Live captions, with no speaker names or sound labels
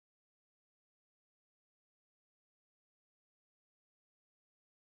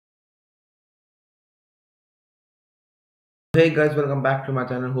Hey guys, welcome back to my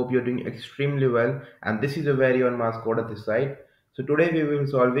channel. Hope you're doing extremely well. And this is a very own mask code at this side. So today we will be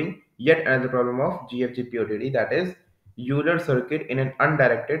solving yet another problem of GFG POTD, that is Euler circuit in an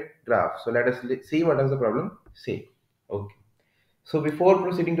undirected graph. So let us see what does the problem say. Okay. So before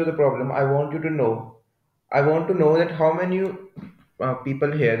proceeding to the problem, I want to know that how many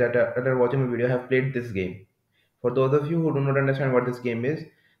people here that are watching my video have played this game. For those of you who do not understand what this game is,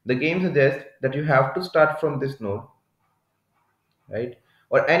 the game suggests that you have to start from this node, right?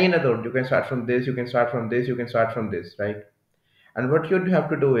 Or any another node. You can start from this, you can start from this, you can start from this, right? And what you have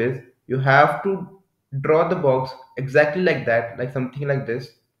to do is you have to draw the box exactly like that, like something like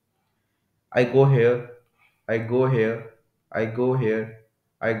this. I go here, I go here, I go here,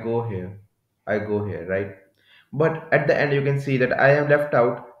 I go here, I go here, right? But at the end you can see that I am left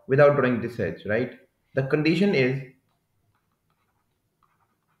out without drawing this edge, right? The condition is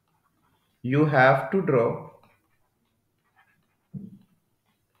you have to draw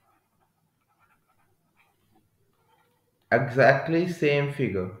exactly same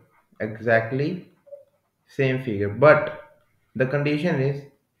figure, exactly same figure, but the condition is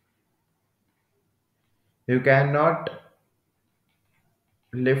you cannot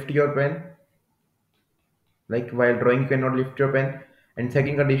lift your pen, like while drawing you cannot lift your pen. And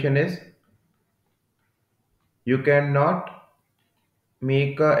second condition is you cannot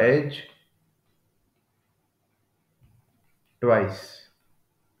make a edge twice,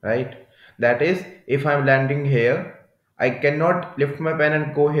 right? That is, if I'm landing here, I cannot lift my pen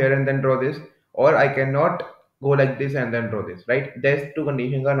and go here and then draw this, or I cannot go like this and then draw this, right? These two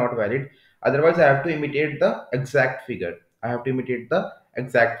conditions are not valid. Otherwise I have to imitate the exact figure. I have to imitate the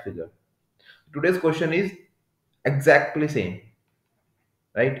exact figure. Today's question is exactly same,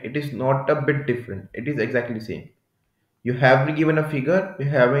 right? It is not a bit different, it is exactly same. You have been given a figure, you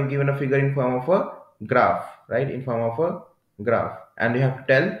have been given a figure in form of a graph, right? In form of a graph, and you have to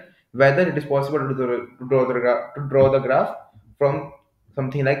tell whether it is possible to draw the graph from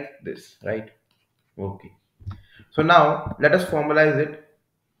something like this, right? Okay, so now let us formalize it.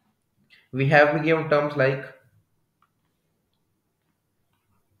 We have been given terms like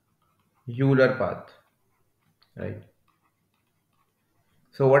Euler path, right?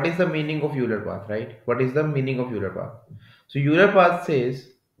 So what is the meaning of Euler path, right? What is the meaning of Euler path? So Euler path says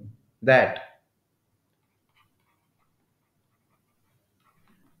that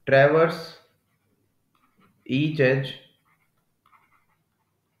traverse each edge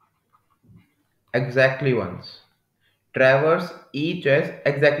exactly once. Traverse each edge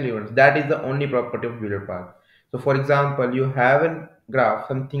exactly once. That is the only property of Euler path. So for example, you have a graph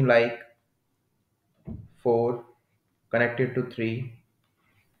something like 4 connected to 3,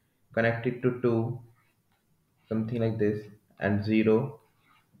 connected to 2, something like this, and 0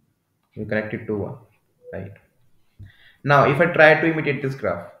 you connected to 1, right? Now if I try to imitate this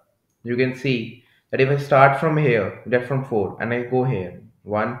graph, you can see that if I start from here, that from 4, and I go here,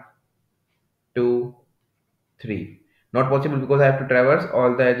 1, 2, 3. Not possible because I have to traverse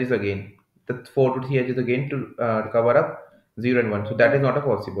all the edges again. The 4 to 3 edges again to cover up 0 and 1. So that is not a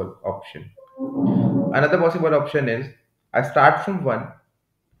possible option. Another possible option is I start from 1,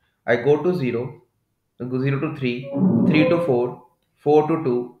 I go to 0, I go 0 to 3, 3 to 4, 4 to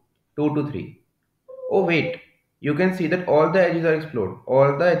 2, 2 to 3. Oh wait, you can see that all the edges are explored.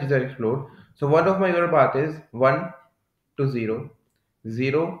 All the edges are explored. So one of my error path is 1 to 0,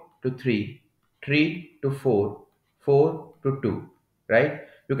 0 to 3, 3 to 4, 4 to 2, right?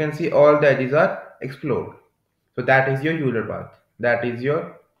 You can see all the edges are explored. So that is your Euler path. That is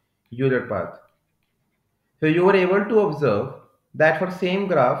your Euler path. So you were able to observe that for same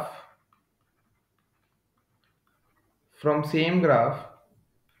graph, from same graph,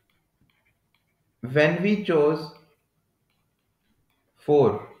 when we chose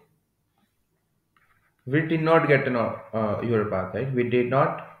 4, we did not get an Euler path, right? We did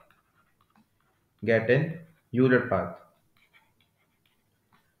not get an Euler path.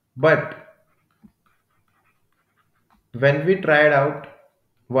 But when we tried out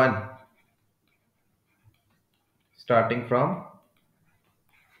 1, starting from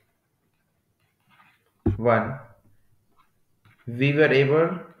 1, we were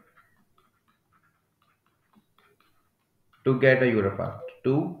able to get a Euler path.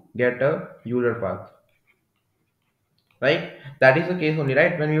 To get a Euler path, right? That is the case only,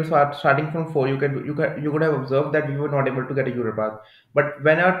 right? When you start starting from 4, you could have observed that we were not able to get a Euler path. But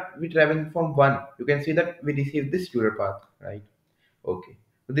when we traveling from 1, you can see that we received this Euler path, right? Okay.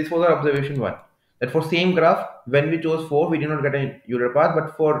 So this was our observation 1. That for same graph, when we chose 4, we did not get a Euler path,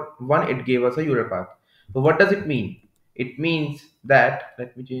 but for 1, it gave us a Euler path. So what does it mean? It means that,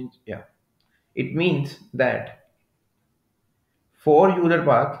 let me change, yeah. It means that For Euler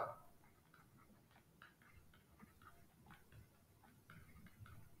path,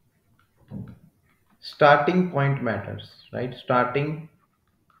 starting point matters, right? Starting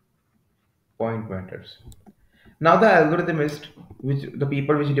point matters. Now the algorithmist, which the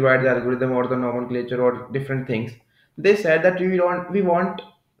people which divide the algorithm or the nomenclature or different things, they said that we want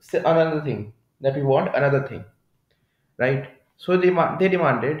another thing, that we want another thing, right? So they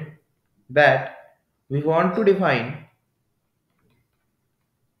demanded that we want to define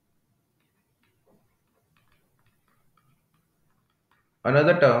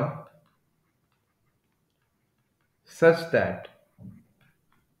another term such that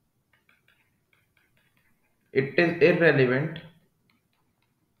it is irrelevant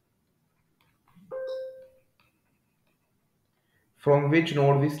from which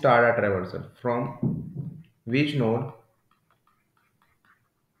node we start our traversal, from which node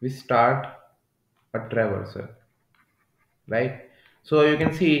we start a traversal, right? So you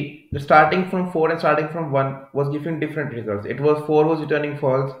can see the starting from 4 and starting from 1 was giving different results. It was 4 was returning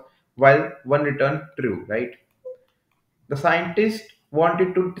false while 1 returned true, right? The scientists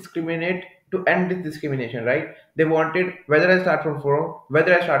wanted to discriminate, to end this discrimination, right? They wanted whether I start from 4,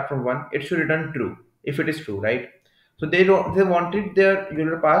 whether I start from 1, it should return true if it is true, right? So they wanted their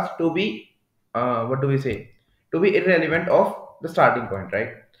Euler path to be what do we say, to be irrelevant of the starting point,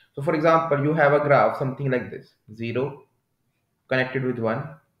 right? So for example, you have a graph something like this: 0 connected with 1,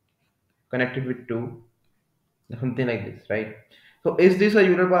 connected with 2, something like this, right? So is this a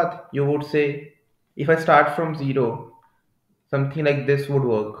Euler path? You would say, if I start from 0, something like this would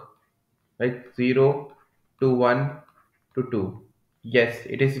work, like 0 to 1 to 2. Yes,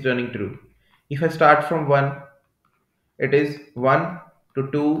 it is returning true. If I start from 1, it is 1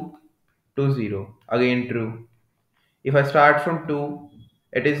 to 2 to 0, again true. If I start from 2,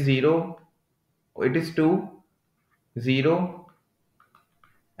 it is 0, it is 2, 0,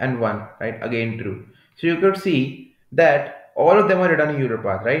 and 1, right? Again true. So you could see that all of them are returning Euler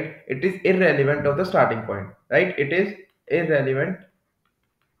path, right? It is irrelevant of the starting point, right? It is irrelevant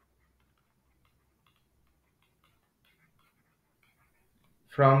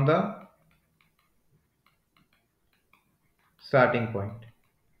from the starting point.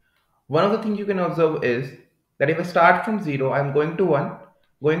 One of the things you can observe is that if I start from 0, I'm going to 1,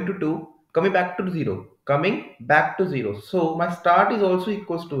 going to 2, coming back to 0, coming back to 0. So my start is also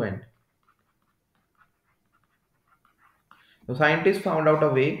equals to end. So scientists found out a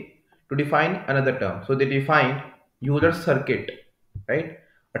way to define another term. So they defined Euler circuit, right?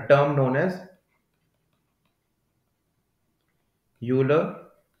 A term known as Euler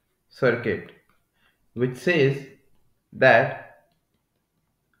circuit, which says that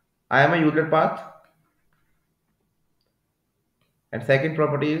I am a Euler path, and second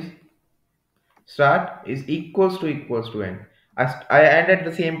property is start is equals to end. I end at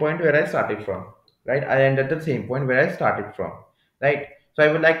the same point where I started from, right? I end at the same point where I started from, right? So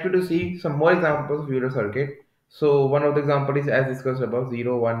I would like you to see some more examples of Euler circuit. So one of the example is as discussed above: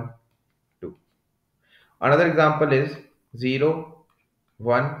 0, 1, 2. Another example is 0,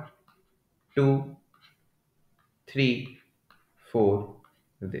 1, 2, 3, 4.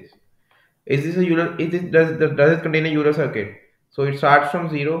 This is this a Euler? Is this does it contain a Euler circuit? So it starts from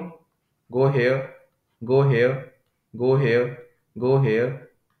 0, go here, go here, go here, go here,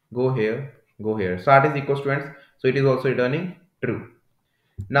 go here, go here. Start is equals to end, so it is also returning true.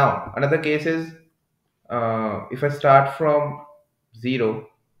 Now another case is if I start from 0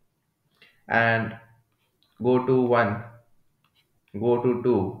 and go to 1, go to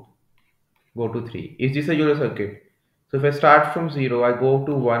 2, go to 3. Is this a Euler circuit? So if I start from 0, I go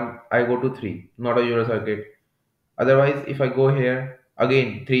to 1, I go to 3, not a Euler circuit. Otherwise, if I go here,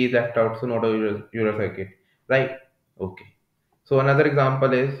 again 3 is left out, so not a Euler circuit, right? Okay. So another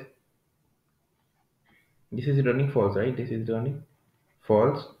example is this is returning false, right? This is returning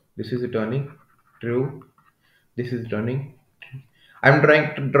false. This is returning true. This is returning. I'm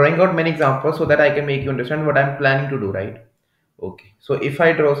drawing out many examples so that I can make you understand what I'm planning to do, right? Okay. So if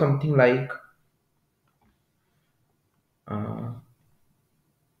I draw something like uh,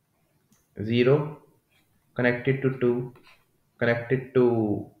 0 connected to 2, connected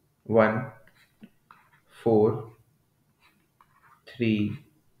to 1, 4, 3,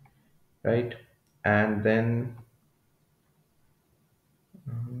 right? And then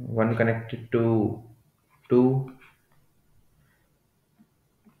 1 connected to 2,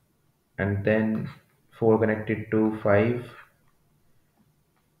 and then 4 connected to 5,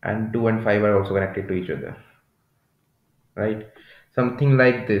 and 2 and 5 are also connected to each other, right? Something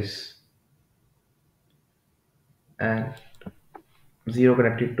like this. And 0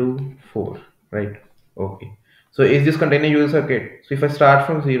 connected to 4, right? Okay. So is this containing user circuit? So if I start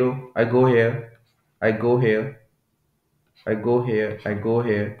from 0, I go here, I go here, I go here, I go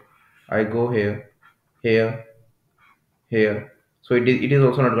here, I go here, here, here. So it is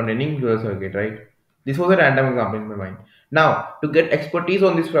also not containing user circuit, right? This was a random example in my mind. Now, to get expertise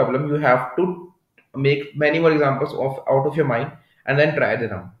on this problem, you have to make many more examples of out of your mind and then try the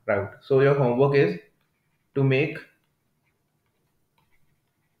route. So your homework is to make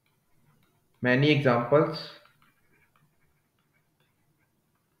many examples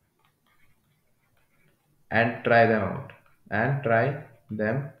and try them out. And try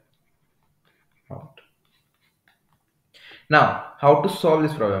them out. Now, how to solve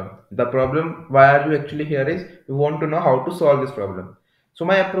this problem? The problem, why are you actually here is you want to know how to solve this problem. So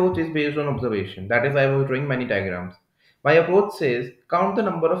my approach is based on observation. That is why I was drawing many diagrams. My approach says count the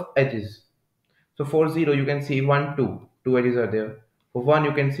number of edges. So for 0 you can see 1, 2, 2 edges are there. For 1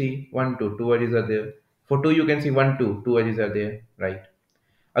 you can see 1, 2, 2 edges are there. For 2 you can see 1, 2, 2 edges are there, right?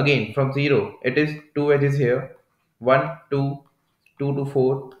 Again from 0 it is 2 edges here. 1, 2, 2 to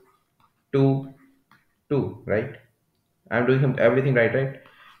 4, 2, 2, right? I'm doing everything right, right?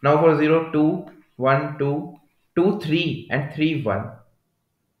 Now for 0, 2, 1, 2, 2, 3, and 3, 1.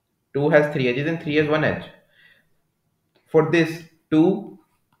 2 has 3 edges and 3 has 1 edge. For this, 2,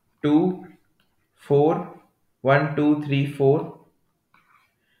 2, 4, 1, 2, 3, 4,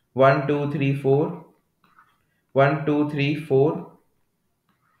 1, 2, 3, 4, 1, 2, 3, 4,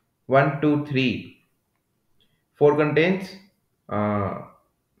 1, 2, 3. 4 contains, uh,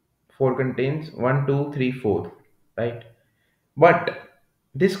 4 contains 1, 2, 3, 4, right? But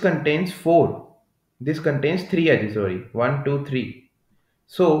this contains 4. This contains 3 edges, sorry. 1, 2, 3.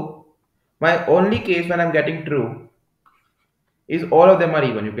 So my only case when I'm getting true is all of them are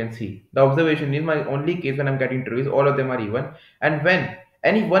even. You can see the observation is my only case when I'm getting true is all of them are even, and when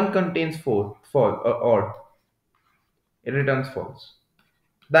any one contains 4 or odd, it returns false.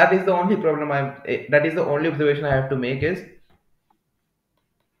 That is the only problem that is the only observation I have to make is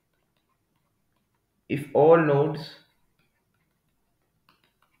if all nodes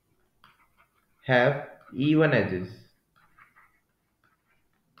have even edges,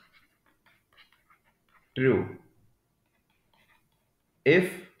 true.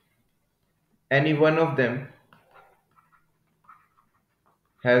 If any one of them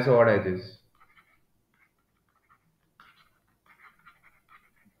has odd edges,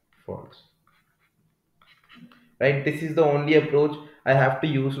 false. Right, this is the only approach I have to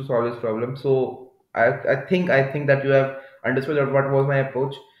use to solve this problem. So I think that you have understood what was my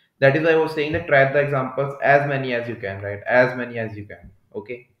approach. That is why I was saying that try the examples as many as you can, right? As many as you can.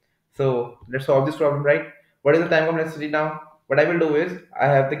 Okay, so let's solve this problem, right? What is the time complexity now? What I will do is I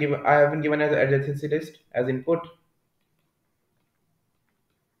have been given as adjacency list as input.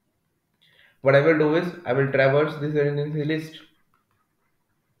 What I will do is I will traverse this adjacency list.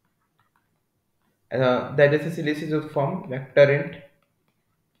 The adjacency list is of form vector int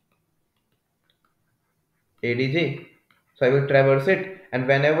adj. So I will traverse it, and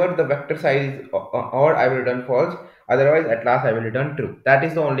whenever the vector size is odd, I will return false. Otherwise, at last I will return true. That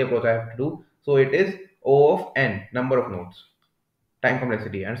is the only approach I have to do. So it is O of n, number of nodes, time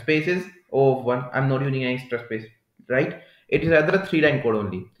complexity, and space is O of 1. I'm not using any extra space, right? It is rather a 3-line code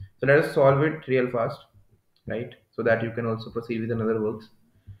only. So let us solve it real fast, right? So that you can also proceed with another works.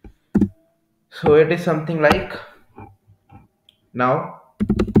 So it is something like now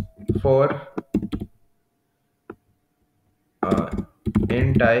for uh,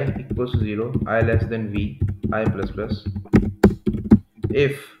 int I equals to 0, I less than v, I plus plus,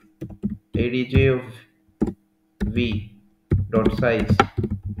 if adj of v dot size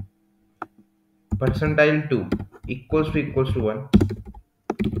percentile 2 equals to 1,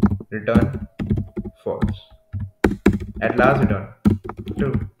 return false. At last return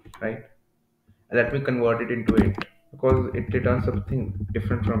true, right? Let me convert it into int because it returns something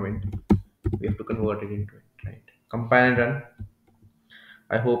different from int. We have to convert it into int, right? Compile and run.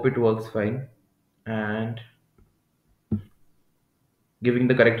 I hope it works fine and giving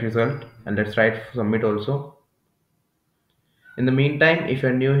the correct result, and let's try it submit also. In the meantime, if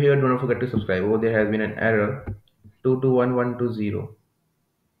you're new here, don't forget to subscribe. Oh, there has been an error. 221120.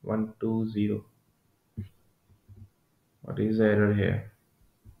 120. What is the error here?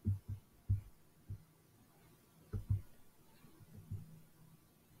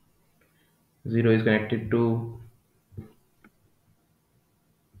 0 is connected to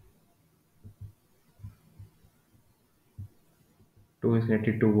 2 is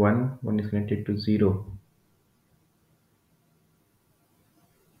connected to 1, 1 is connected to 0.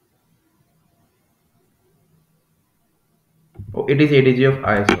 Oh, it is ADG of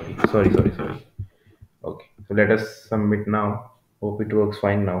I, sorry. Okay. So let us submit now. Hope it works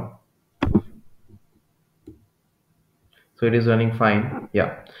fine now. So it is running fine.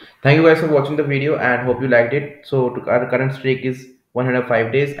 Yeah. Thank you guys for watching the video and hope you liked it. So our current streak is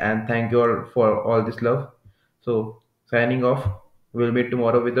 105 days and thank you all for all this love. So signing off. We'll meet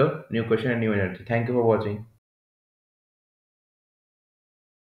tomorrow with a new question and new energy. Thank you for watching.